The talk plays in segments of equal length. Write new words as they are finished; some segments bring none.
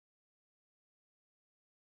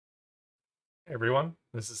Hey everyone,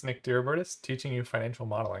 this is Nick Diribertis teaching you financial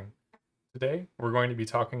modeling. Today we're going to be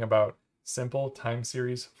talking about simple time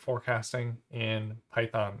series forecasting in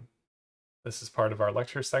Python. This is part of our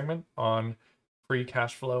lecture segment on free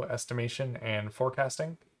cash flow estimation and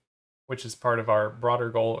forecasting, which is part of our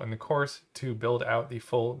broader goal in the course to build out the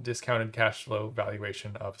full discounted cash flow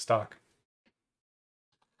valuation of stock.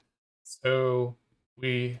 So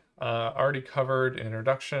we already covered an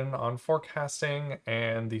introduction on forecasting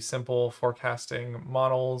and the simple forecasting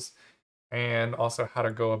models and also how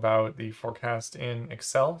to go about the forecast in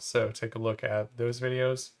Excel. So take a look at those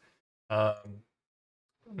videos. Um,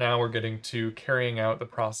 Now we're getting to carrying out the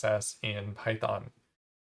process in Python.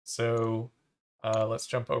 So let's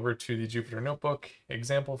jump over to the Jupyter Notebook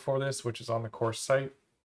example for this, which is on the course site.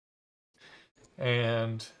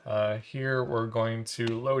 And here we're going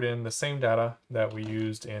to load in the same data that we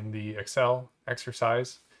used in the Excel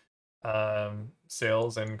exercise.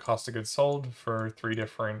 Sales and cost of goods sold for 3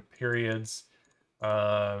 different periods.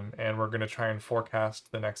 And we're going to try and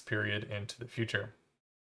forecast the next period into the future.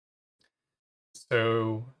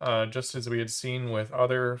 So just as we had seen with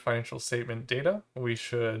other financial statement data, we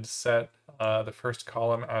should set the first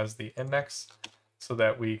column as the index so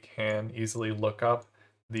that we can easily look up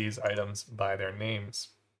these items by their names.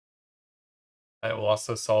 It will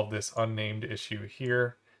also solve this unnamed issue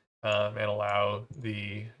here and allow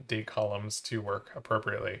the date columns to work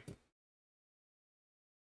appropriately.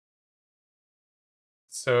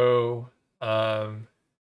 So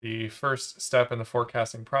the first step in the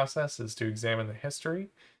forecasting process is to examine the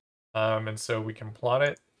history. And so we can plot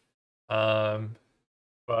it.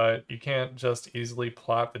 But you can't just easily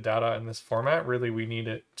plot the data in this format. Really, we need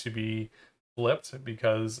it to be flipped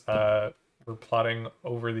because we're plotting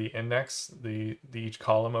over the index, the each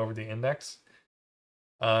column over the index.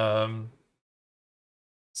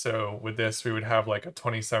 So with this, we would have like a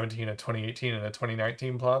 2017, a 2018, and a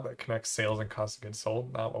 2019 plot that connects sales and cost of goods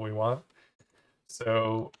sold, not what we want.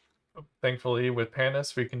 So thankfully with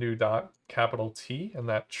Pandas, we can do .T, and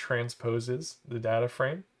that transposes the data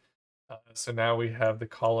frame. So now we have the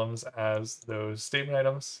columns as those statement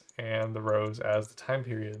items and the rows as the time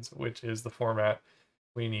periods, which is the format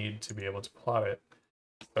we need to be able to plot it.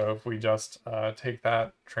 So if we just take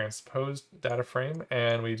that transposed data frame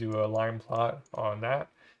and we do a line plot on that,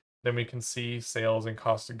 then we can see sales and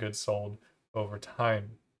cost of goods sold over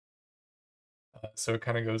time. So it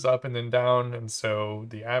kind of goes up and then down, and so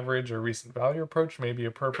the average or recent value approach may be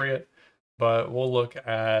appropriate, but we'll look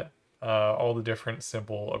at all the different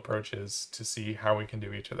simple approaches to see how we can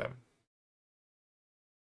do each of them.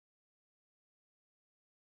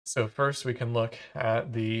 So first we can look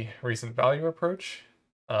at the recent value approach.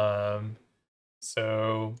 Um,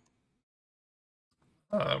 so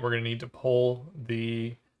we're going to need to pull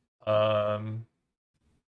the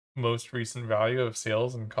most recent value of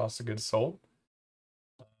sales and cost of goods sold.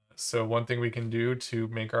 So one thing we can do to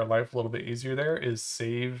make our life a little bit easier there is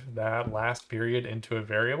save that last period into a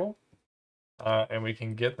variable. And we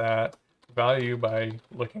can get that value by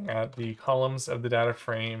looking at the columns of the data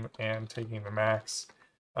frame and taking the max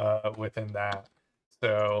within that.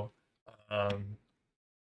 So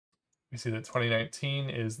we see that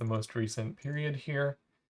 2019 is the most recent period here.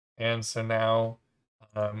 And so now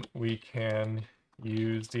we can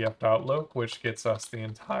use df.loc, which gets us the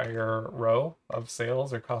entire row of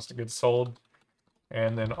sales or cost of goods sold,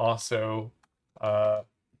 and then also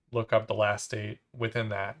look up the last date within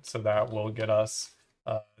that. So that will get us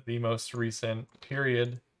the most recent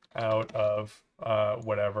period out of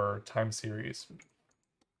whatever time series.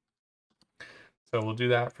 So we'll do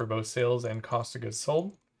that for both sales and cost of goods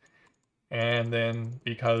sold. And then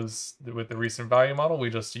because with the recent value model, we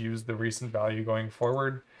just use the recent value going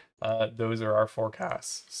forward. Those are our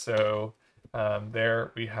forecasts. So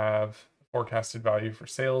there we have forecasted value for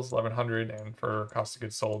sales, 1100, and for cost of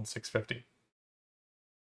goods sold, 650.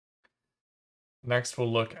 Next,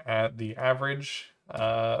 we'll look at the average,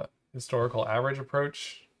 historical average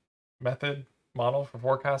approach method model for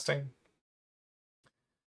forecasting.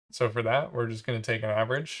 So for that, we're just going to take an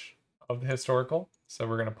average of the historical. So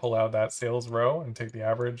we're going to pull out that sales row and take the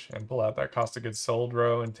average, and pull out that cost of goods sold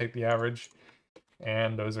row and take the average.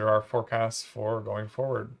 And those are our forecasts for going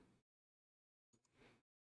forward.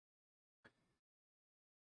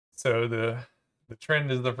 So the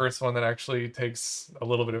trend is the first one that actually takes a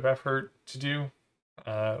little bit of effort to do.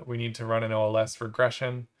 We need to run an OLS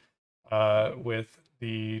regression with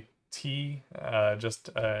the t, just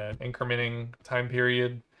an incrementing time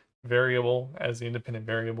period variable as the independent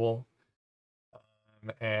variable,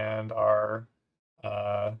 and our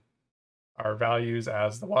values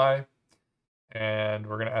as the y. and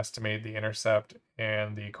we're going to estimate the intercept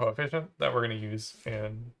and the coefficient that we're going to use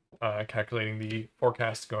in calculating the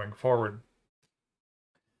forecast going forward.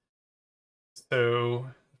 So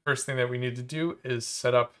the first thing that we need to do is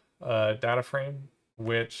set up a data frame,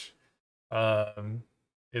 which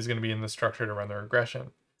is going to be in the structure to run the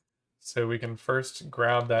regression. So we can first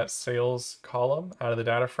grab that sales column out of the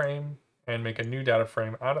data frame and make a new data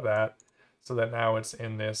frame out of that, so that now it's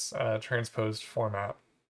in this transposed format.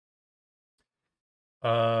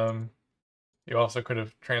 You also could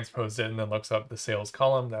have transposed it and then looks up the sales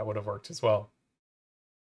column. That would have worked as well.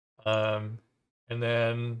 And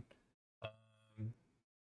then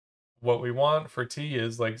what we want for t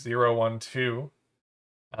is like 0, 1, 2.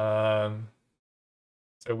 So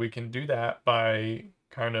we can do that by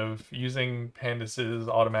kind of using Pandas's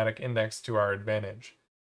automatic index to our advantage.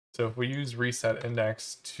 So if we use reset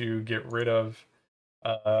index to get rid of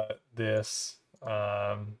this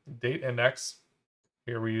date index,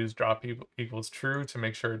 here we use drop equals true to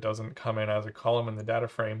make sure it doesn't come in as a column in the data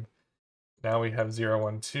frame. Now we have 0,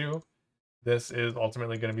 1, 2. This is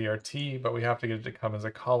ultimately going to be our t, but we have to get it to come as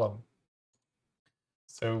a column.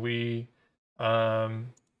 So we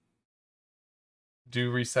do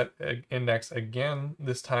reset index again,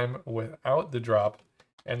 this time without the drop,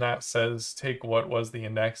 and that says take what was the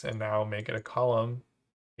index and now make it a column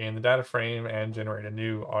in the data frame and generate a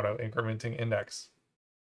new auto incrementing index.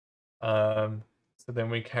 So then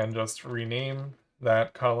we can just rename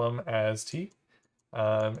that column as t,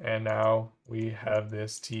 and now we have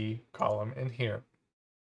this t column in here.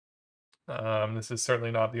 This is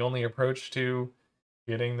certainly not the only approach to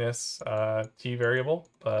getting this t variable,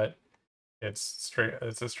 but it's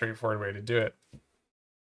a straightforward way to do it.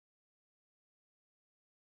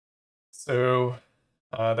 So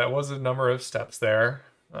that was a number of steps there,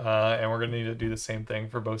 and we're going to need to do the same thing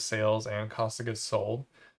for both sales and cost of goods sold.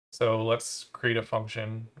 So let's create a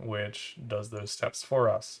function which does those steps for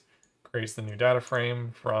us. Creates the new data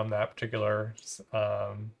frame from that particular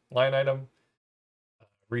line item,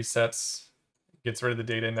 resets, gets rid of the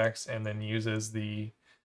data index, and then uses the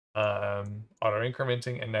auto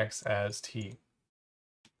incrementing index as t.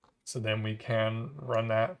 So then we can run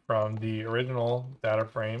that from the original data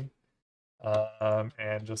frame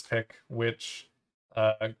and just pick which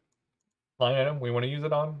line item we want to use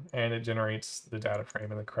it on, and it generates the data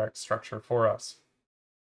frame in the correct structure for us.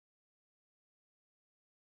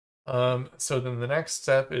 So then the next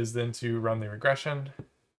step is then to run the regression.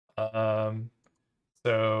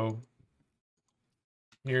 So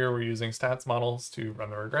here we're using stats models to run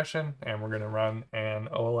the regression, and we're going to run an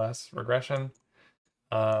OLS regression.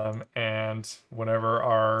 And whatever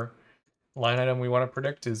our line item we want to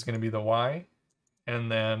predict is going to be the y,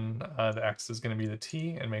 and then the x is going to be the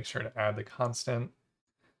t, and make sure to add the constant.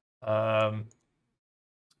 And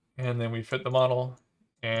then we fit the model,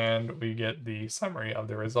 and we get the summary of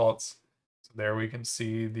the results. So there we can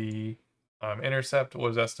see the intercept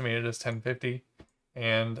was estimated as 1050,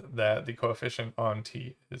 and that the coefficient on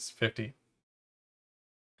t is 50.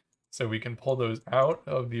 So we can pull those out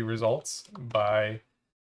of the results by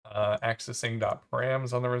accessing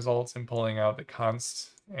 .params on the results and pulling out the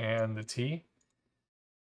const and the t.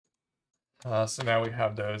 So now we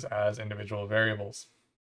have those as individual variables.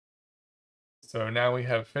 So now we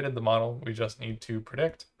have fitted the model, we just need to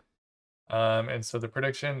predict. And so the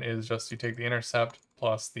prediction is just you take the intercept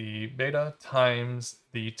plus the beta times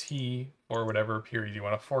the t for whatever period you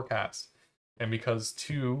want to forecast. And because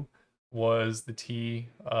 2 was the t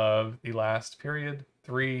of the last period,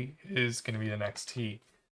 3 is going to be the next t.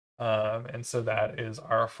 And so that is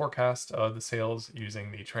our forecast of the sales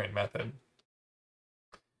using the train method.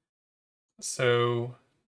 So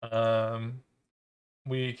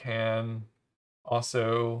we can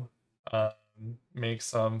also make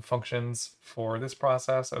some functions for this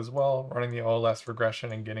process as well, running the OLS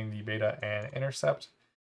regression and getting the beta and intercept,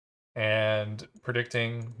 and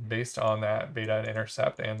predicting based on that beta and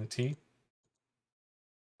intercept and the t.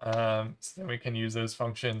 So then we can use those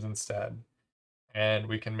functions instead. And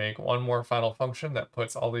we can make one more final function that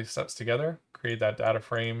puts all these steps together, create that data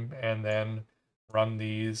frame, and then run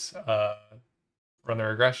these, run the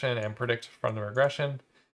regression and predict from the regression.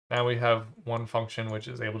 Now we have one function which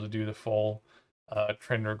is able to do the full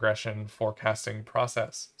trend regression forecasting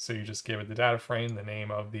process. So you just give it the data frame, the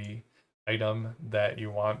name of the item that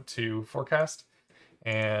you want to forecast,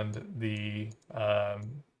 and the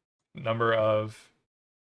number of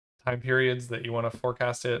time periods that you want to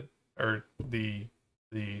forecast it, or the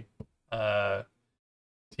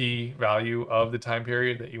t value of the time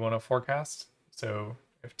period that you want to forecast. So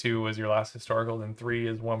if 2 was your last historical, then 3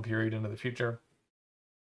 is one period into the future.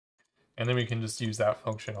 And then we can just use that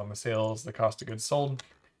function on the sales, the cost of goods sold,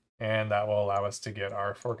 and that will allow us to get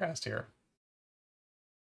our forecast here.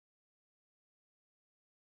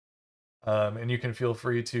 And you can feel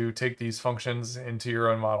free to take these functions into your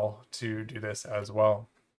own model to do this as well.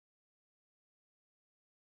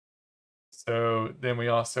 So then we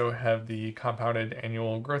also have the compounded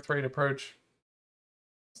annual growth rate approach.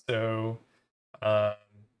 So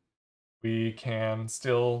we can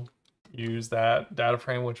still use that data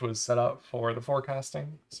frame which was set up for the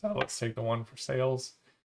forecasting. So let's take the one for sales.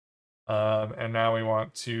 And now we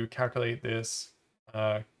want to calculate this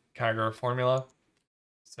CAGR formula.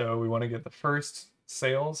 So we want to get the first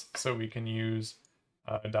sales, so we can use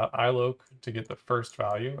 .iloc to get the first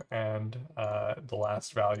value and the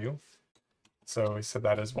last value. So we set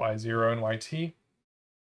that as y0 and yt.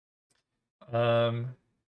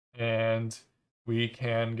 And we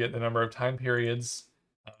can get the number of time periods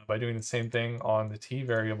by doing the same thing on the t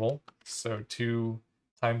variable. So 2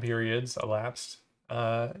 time periods elapsed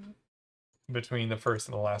between the first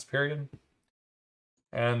and the last period.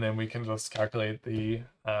 And then we can just calculate the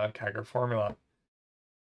CAGR formula.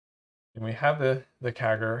 And we have the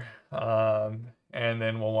CAGR, and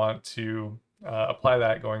then we'll want to apply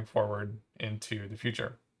that going forward into the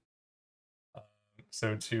future.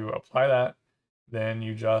 So to apply that, then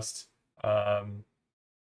you just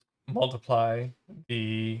multiply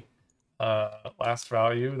the last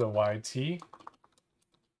value, the yt,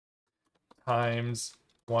 times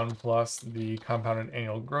 1 plus the compounded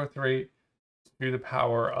annual growth rate to the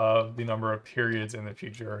power of the number of periods in the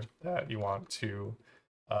future that you want to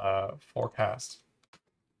forecast.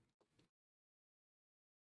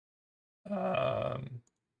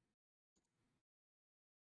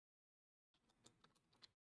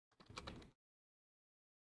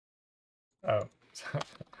 Oh,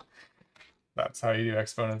 that's how you do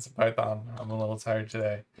exponents in Python. I'm a little tired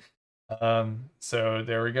today. So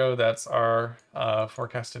there we go. That's our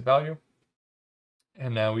forecasted value.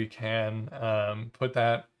 And now we can put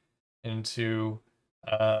that into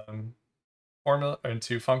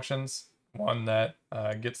into functions. One that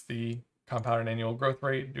gets the compounded annual growth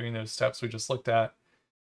rate, doing those steps we just looked at,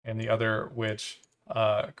 and the other which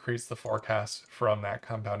creates the forecast from that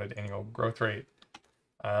compounded annual growth rate.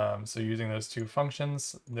 So using those two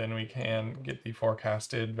functions, then we can get the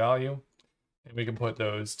forecasted value, and we can put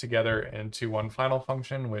those together into one final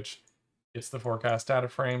function, which gets the forecast data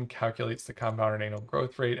frame, calculates the compounded annual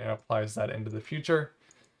growth rate, and applies that into the future.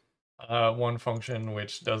 One function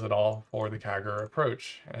which does it all for the CAGR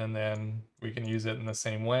approach, and then we can use it in the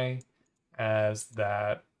same way as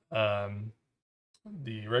that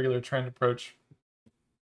the regular trend approach,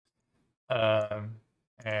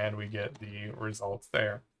 and we get the results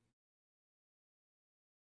there.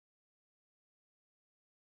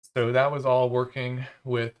 So that was all working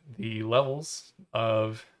with the levels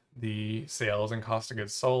of the sales and cost of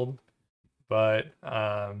goods sold, but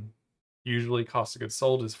usually cost of goods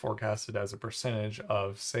sold is forecasted as a percentage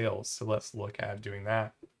of sales. So let's look at doing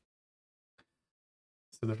that.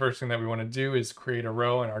 So the first thing that we want to do is create a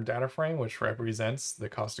row in our data frame, which represents the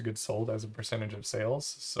cost of goods sold as a percentage of sales.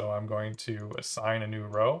 So I'm going to assign a new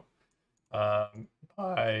row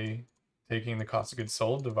by taking the cost of goods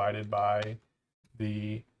sold divided by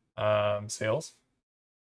the sales.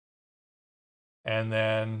 And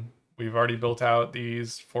then we've already built out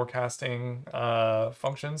these forecasting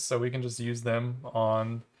functions, so we can just use them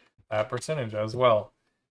on that percentage as well.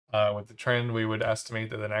 With the trend, we would estimate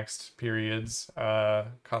that the next period's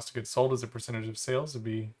cost of goods sold as a percentage of sales would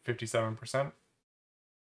be 57%.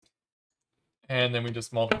 And then we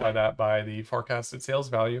just multiply that by the forecasted sales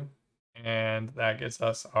value, and that gets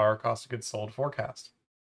us our cost of goods sold forecast.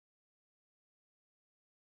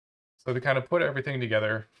 So to kind of put everything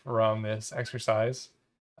together from this exercise,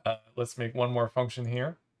 let's make one more function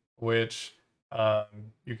here, which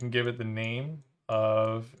you can give it the name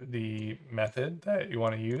of the method that you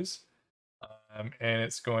want to use. And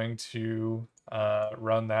it's going to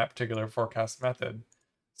run that particular forecast method.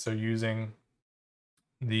 So using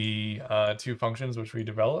the two functions which we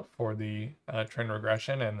developed for the trend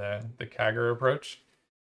regression and the CAGR approach,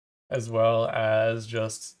 as well as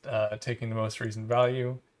just taking the most recent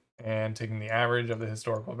value and taking the average of the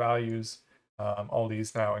historical values, all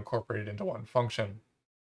these now incorporated into one function.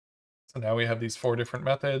 So now we have these 4 different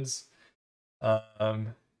methods,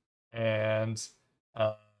 and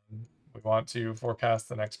we want to forecast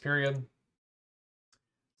the next period.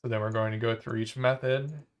 So then we're going to go through each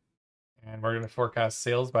method, and we're going to forecast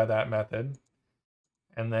sales by that method.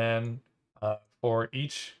 And then for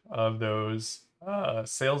each of those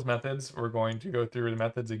sales methods, we're going to go through the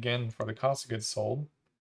methods again for the cost of goods sold.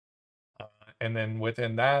 And then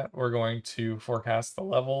within that, we're going to forecast the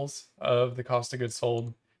levels of the cost of goods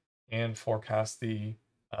sold and forecast the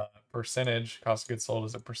percentage. Cost of goods sold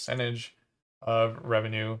is a percentage of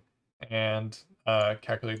revenue, and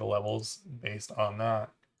calculate the levels based on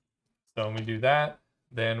that. So when we do that,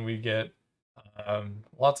 then we get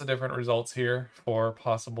lots of different results here for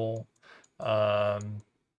possible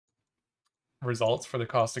results for the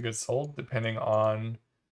cost of goods sold, depending on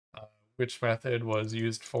which method was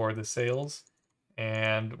used for the sales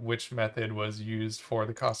and which method was used for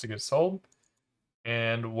the cost of goods sold,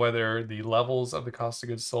 and whether the levels of the cost of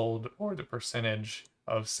goods sold or the percentage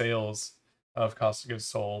of sales of cost of goods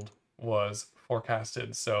sold was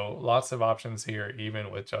forecasted. So lots of options here,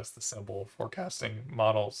 even with just the simple forecasting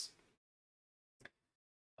models.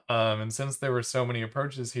 And since there were so many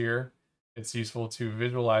approaches here, it's useful to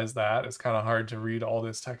visualize that. It's kind of hard to read all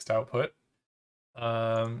this text output.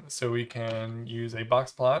 So we can use a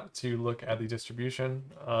box plot to look at the distribution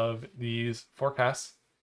of these forecasts.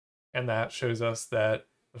 And that shows us that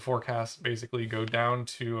the forecasts basically go down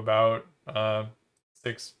to about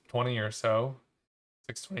 620 or so,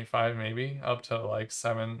 625 maybe, up to like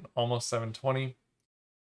almost 720.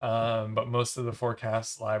 But most of the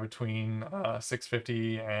forecasts lie between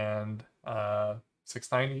 650 and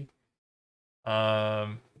 690.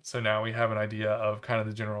 So now we have an idea of kind of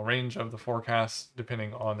the general range of the forecasts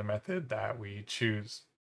depending on the method that we choose.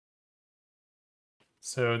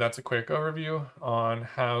 So that's a quick overview on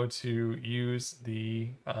how to use the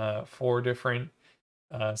 4 different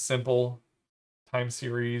simple time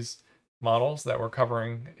series models that we're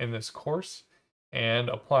covering in this course, and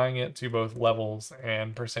applying it to both levels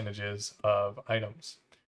and percentages of items.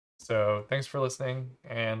 So thanks for listening,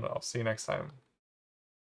 and I'll see you next time.